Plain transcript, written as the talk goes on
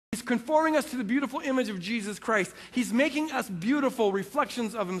He's conforming us to the beautiful image of Jesus Christ. He's making us beautiful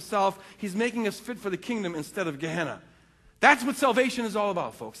reflections of himself. He's making us fit for the kingdom instead of Gehenna. That's what salvation is all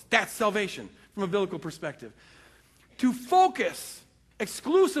about, folks. That's salvation from a biblical perspective. To focus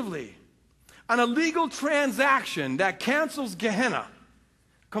exclusively on a legal transaction that cancels Gehenna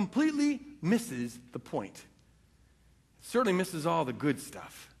completely misses the point. It certainly misses all the good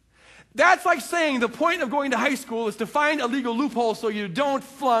stuff. That's like saying the point of going to high school is to find a legal loophole so you don't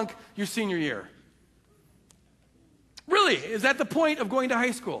flunk your senior year. Really, is that the point of going to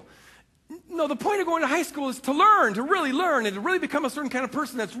high school? No, the point of going to high school is to learn, to really learn, and to really become a certain kind of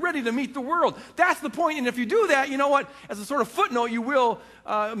person that's ready to meet the world. That's the point, and if you do that, you know what? As a sort of footnote, you will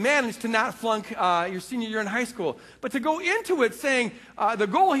manage to not flunk your senior year in high school. But to go into it saying the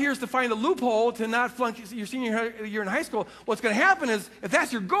goal here is to find a loophole to not flunk your senior year in high school, what's going to happen is, if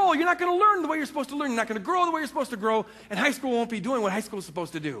that's your goal, you're not going to learn the way you're supposed to learn. You're not going to grow the way you're supposed to grow, and high school won't be doing what high school is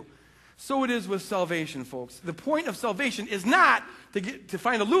supposed to do. So it is with salvation, folks. The point of salvation is not to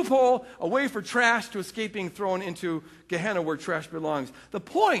find a loophole, a way for trash to escape being thrown into Gehenna where trash belongs. The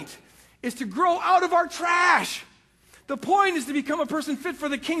point is to grow out of our trash. The point is to become a person fit for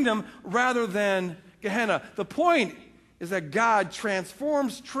the kingdom rather than Gehenna. The point is that God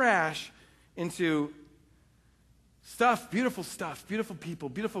transforms trash into stuff, beautiful people,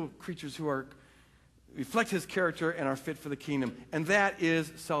 beautiful creatures who reflect his character and are fit for the kingdom. And that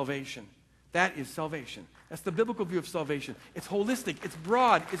is salvation. That is salvation. That's the biblical view of salvation. It's holistic, it's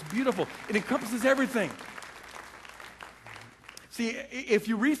broad, it's beautiful. It encompasses everything. See, if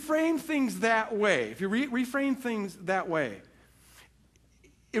you reframe things that way,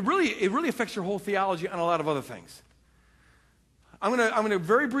 it really affects your whole theology on a lot of other things. I'm gonna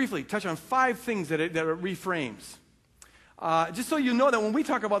very briefly touch on 5 things that it reframes. Just so you know that when we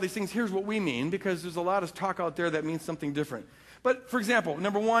talk about these things, here's what we mean, because there's a lot of talk out there that means something different. But, for example,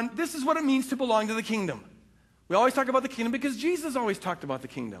 number 1, this is what it means to belong to the kingdom. We always talk about the kingdom because Jesus always talked about the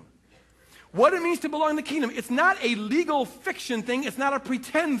kingdom. What it means to belong to the kingdom, it's not a legal fiction thing. It's not a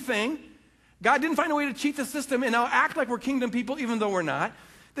pretend thing. God didn't find a way to cheat the system and now act like we're kingdom people even though we're not.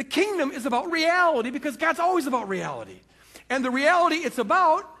 The kingdom is about reality because God's always about reality. And the reality it's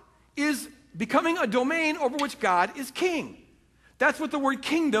about is becoming a domain over which God is king. That's what the word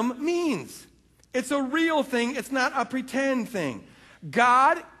kingdom means. It's a real thing. It's not a pretend thing.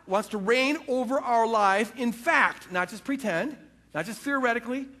 God wants to reign over our life in fact, not just pretend, not just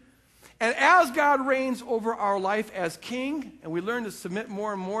theoretically. And as God reigns over our life as king, and we learn to submit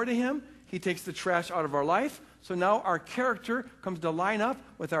more and more to him, he takes the trash out of our life. So now our character comes to line up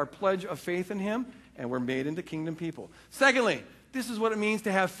with our pledge of faith in him, and we're made into kingdom people. Secondly, this is what it means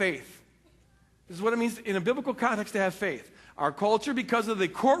to have faith. This is what it means in a biblical context to have faith. Our culture, because of the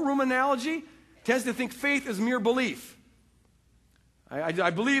courtroom analogy, tends to think faith is mere belief. I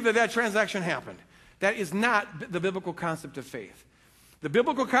believe that transaction happened. That is not the biblical concept of faith. The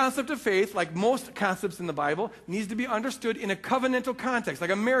biblical concept of faith, like most concepts in the Bible, needs to be understood in a covenantal context, like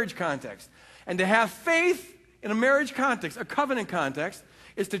a marriage context. And to have faith in a marriage context, a covenant context,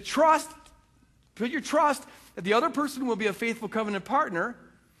 is to put your trust that the other person will be a faithful covenant partner,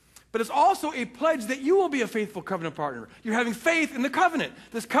 but it's also a pledge that you will be a faithful covenant partner. You're having faith in the covenant.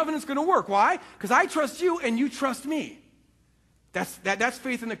 This covenant's going to work. Why? Because I trust you and you trust me. That's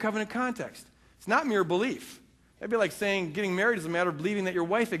faith in the covenant context. It's not mere belief. That'd be like saying getting married is a matter of believing that your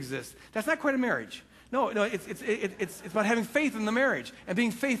wife exists. That's not quite a marriage. No, it's about having faith in the marriage and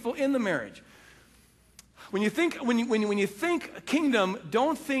being faithful in the marriage. When you think kingdom,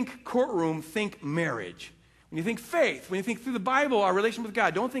 don't think courtroom, think marriage. When you think faith, when you think through the Bible, our relation with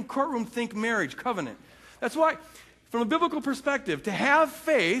God, don't think courtroom, think marriage, covenant. That's why, from a biblical perspective, to have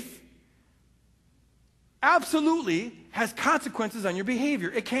faith absolutely has consequences on your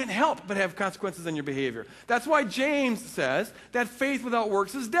behavior. It can't help but have consequences on your behavior. That's why James says that faith without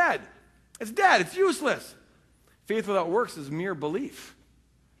works is dead. It's dead. It's useless. Faith without works is mere belief.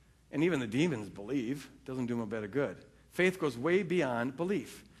 And even the demons believe. It doesn't do them a bit of good. Faith goes way beyond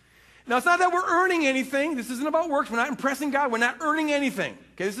belief. Now, it's not that we're earning anything. This isn't about works. We're not impressing God. We're not earning anything.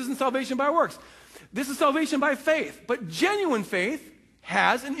 Okay, this isn't salvation by works. This is salvation by faith. But genuine faith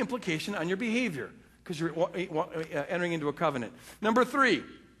has an implication on your behavior because you're entering into a covenant. Number 3,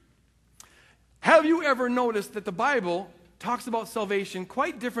 have you ever noticed that the Bible talks about salvation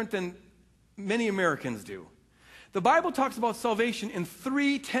quite different than many Americans do? The Bible talks about salvation in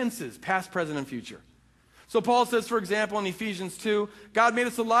 3 tenses, past, present, and future. So Paul says, for example, in Ephesians 2, God made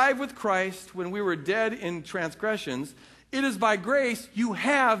us alive with Christ when we were dead in transgressions. It is by grace you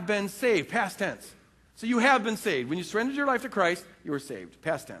have been saved, past tense. So you have been saved. When you surrendered your life to Christ, you were saved,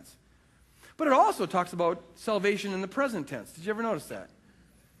 past tense. But it also talks about salvation in the present tense. Did you ever notice that?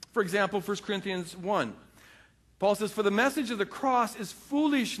 For example, 1 Corinthians 1. Paul says, "For the message of the cross is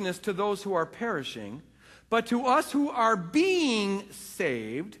foolishness to those who are perishing, but to us who are being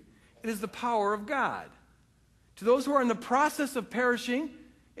saved, it is the power of God." To those who are in the process of perishing,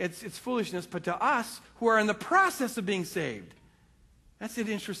 it's foolishness, but to us who are in the process of being saved. That's an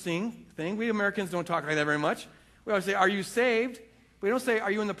interesting thing. We Americans don't talk like that very much. We always say, "Are you saved?" We don't say, "Are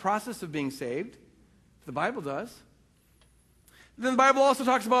you in the process of being saved?" The Bible does. Then the Bible also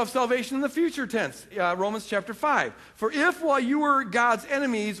talks about salvation in the future tense, Romans chapter 5. "For if while you were God's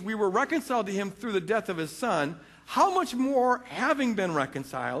enemies, we were reconciled to him through the death of his Son, how much more, having been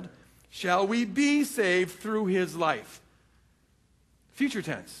reconciled, shall we be saved through his life?" Future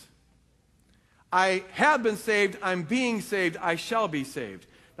tense. I have been saved, I'm being saved, I shall be saved.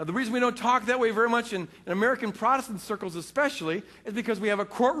 Now, the reason we don't talk that way very much in American Protestant circles especially is because we have a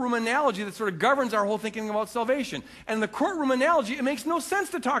courtroom analogy that sort of governs our whole thinking about salvation. And in the courtroom analogy, it makes no sense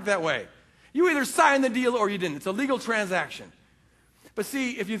to talk that way. You either signed the deal or you didn't. It's a legal transaction. But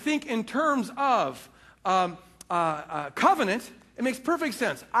see, if you think in terms of covenant, it makes perfect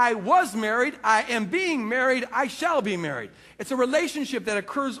sense. I was married, I am being married, I shall be married. It's a relationship that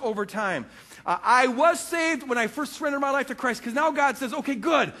occurs over time. I was saved when I first surrendered my life to Christ, because now God says, "Okay,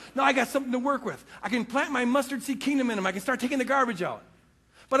 good. Now I got something to work with. I can plant my mustard seed kingdom in him. I can start taking the garbage out."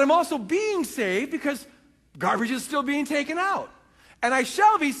 But I'm also being saved because garbage is still being taken out. And I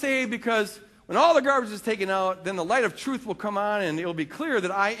shall be saved because when all the garbage is taken out, then the light of truth will come on and it will be clear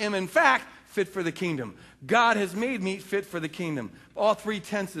that I am in fact fit for the kingdom. God has made me fit for the kingdom. All three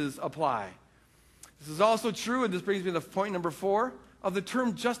tenses apply. This is also true, and this brings me to point number 4, of the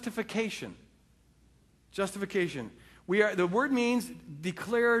term justification. Justification. The word means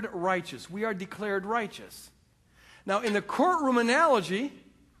declared righteous. We are declared righteous. Now, in the courtroom analogy,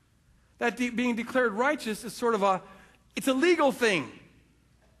 that being declared righteous is sort of it's a legal thing.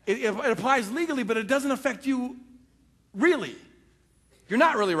 It applies legally, but it doesn't affect you really. You're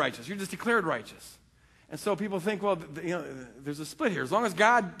not really righteous. You're just declared righteous. And so people think, well, there's a split here. As long as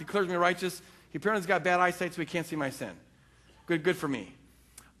God declares me righteous, he apparently has got bad eyesight, so he can't see my sin. Good for me.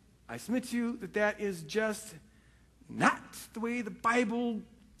 I submit to you that is just not the way the Bible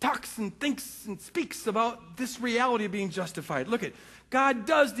talks and thinks and speaks about this reality of being justified. Look at, God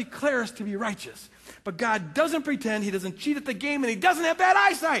does declare us to be righteous, but God doesn't pretend, he doesn't cheat at the game, and he doesn't have bad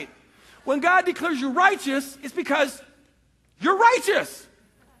eyesight. When God declares you righteous, it's because you're righteous.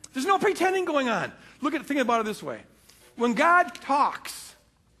 There's no pretending going on. Think about it this way. When God talks,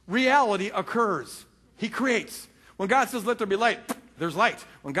 reality occurs. He creates. When God says, "Let there be light," there's light.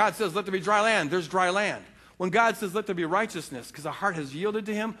 When God says, "Let there be dry land," there's dry land. When God says, "Let there be righteousness," because the heart has yielded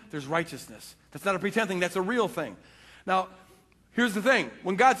to him, there's righteousness. That's not a pretend thing, that's a real thing. Now, here's the thing.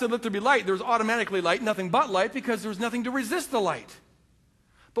 When God said, "Let there be light," there's automatically light, nothing but light, because there's nothing to resist the light.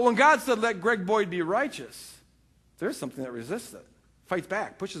 But when God said, "Let Greg Boyd be righteous," there's something that resists it. Fights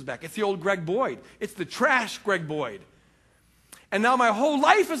back, pushes back. It's the old Greg Boyd. It's the trash Greg Boyd. And now my whole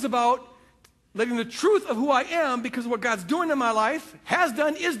life is about letting the truth of who I am, because of what God's doing in my life, has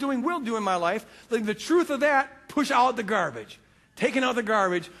done, is doing, will do in my life, letting the truth of that push out the garbage. Taking out the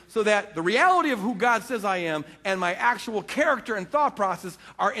garbage so that the reality of who God says I am and my actual character and thought process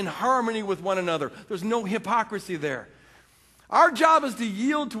are in harmony with one another. There's no hypocrisy there. Our job is to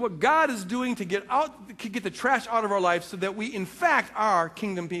yield to what God is doing to get the trash out of our life so that we in fact are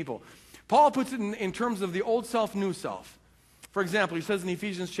kingdom people. Paul puts it in terms of the old self, new self. For example, he says in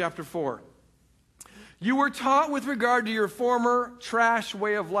Ephesians chapter 4, "You were taught with regard to your former trash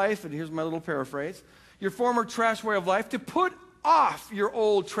way of life," and here's my little paraphrase, "your former trash way of life, to put off your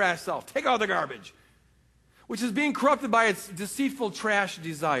old trash self." Take out the garbage, "which is being corrupted by its deceitful trash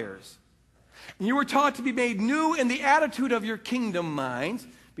desires. And you were taught to be made new in the attitude of your kingdom minds,"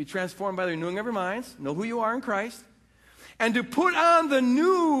 be transformed by the renewing of your minds, know who you are in Christ, "and to put on the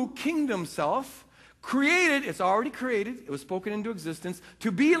new kingdom self, created," it's already created, it was spoken into existence,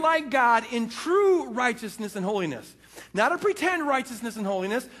 "to be like God in true righteousness and holiness." Not a pretend righteousness and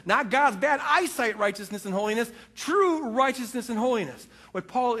holiness, not God's bad eyesight righteousness and holiness, true righteousness and holiness. What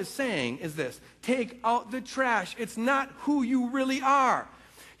Paul is saying is this: take out the trash. It's not who you really are.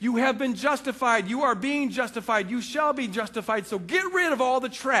 You have been justified. You are being justified. You shall be justified. So get rid of all the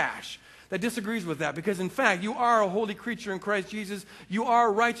trash that disagrees with that, because in fact, you are a holy creature in Christ Jesus. You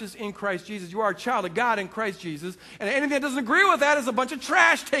are righteous in Christ Jesus. You are a child of God in Christ Jesus. And anything that doesn't agree with that is a bunch of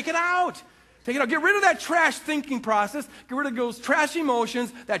trash. Take it out. Take it out. Get rid of that trash thinking process. Get rid of those trash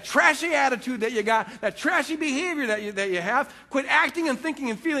emotions, that trashy attitude that you got, that trashy behavior that you have. Quit acting and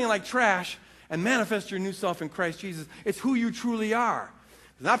thinking and feeling like trash and manifest your new self in Christ Jesus. It's who you truly are.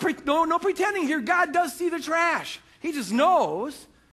 No pretending here. God does see the trash. He just knows